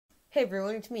Hey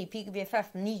everyone, it's me,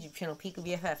 PikaBFF from the YouTube channel,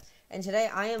 PikaBFF, and today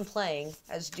I am playing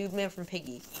as Dude Man from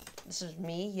Piggy. This is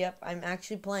me, yep, I'm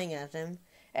actually playing as him,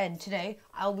 and today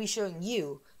I'll be showing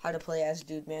you how to play as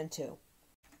Dude Man too.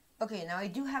 Okay, now I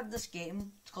do have this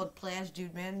game, it's called Play as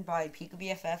Dude Man by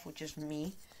PikaBFF, which is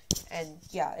me, and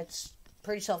yeah, it's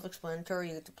pretty self-explanatory.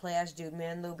 You get to play as Dude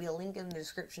Man. There'll be a link in the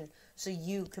description so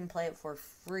you can play it for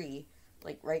free,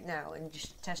 like right now, and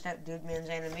just test out Dude Man's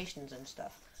animations and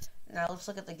stuff. Now let's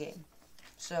look at the game.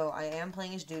 So I am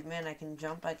playing as Dude Man. I can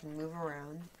jump, I can move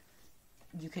around.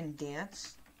 You can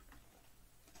dance.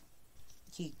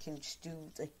 He can just do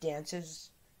like dances.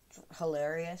 It's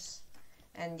hilarious.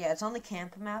 And yeah, it's on the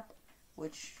camp map,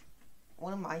 which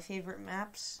one of my favorite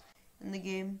maps in the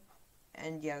game.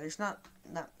 And yeah, there's not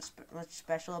much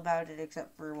special about it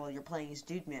except for, well, you're playing as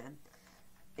Dude Man.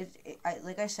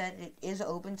 Like I said, it is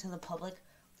open to the public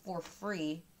for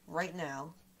free right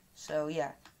now. So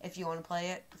yeah, if you want to play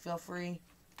it, feel free.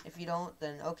 If you don't,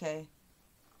 then okay.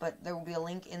 But there will be a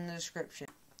link in the description.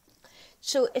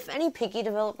 So if any Piggy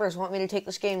developers want me to take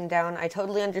this game down, I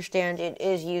totally understand. It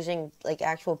is using like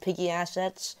actual Piggy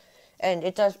assets, and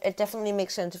it definitely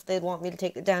makes sense if they'd want me to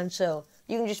take it down. So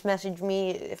you can just message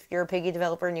me if you're a Piggy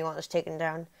developer and you want this taken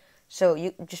down. So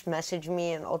you just message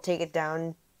me and I'll take it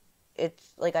down.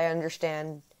 It's like, I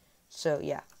understand. So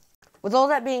yeah. With all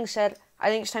that being said, I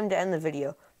think it's time to end the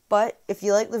video. But if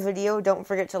you like the video, don't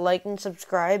forget to like and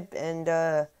subscribe. And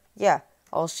yeah,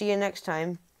 I'll see you next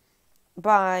time.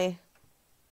 Bye.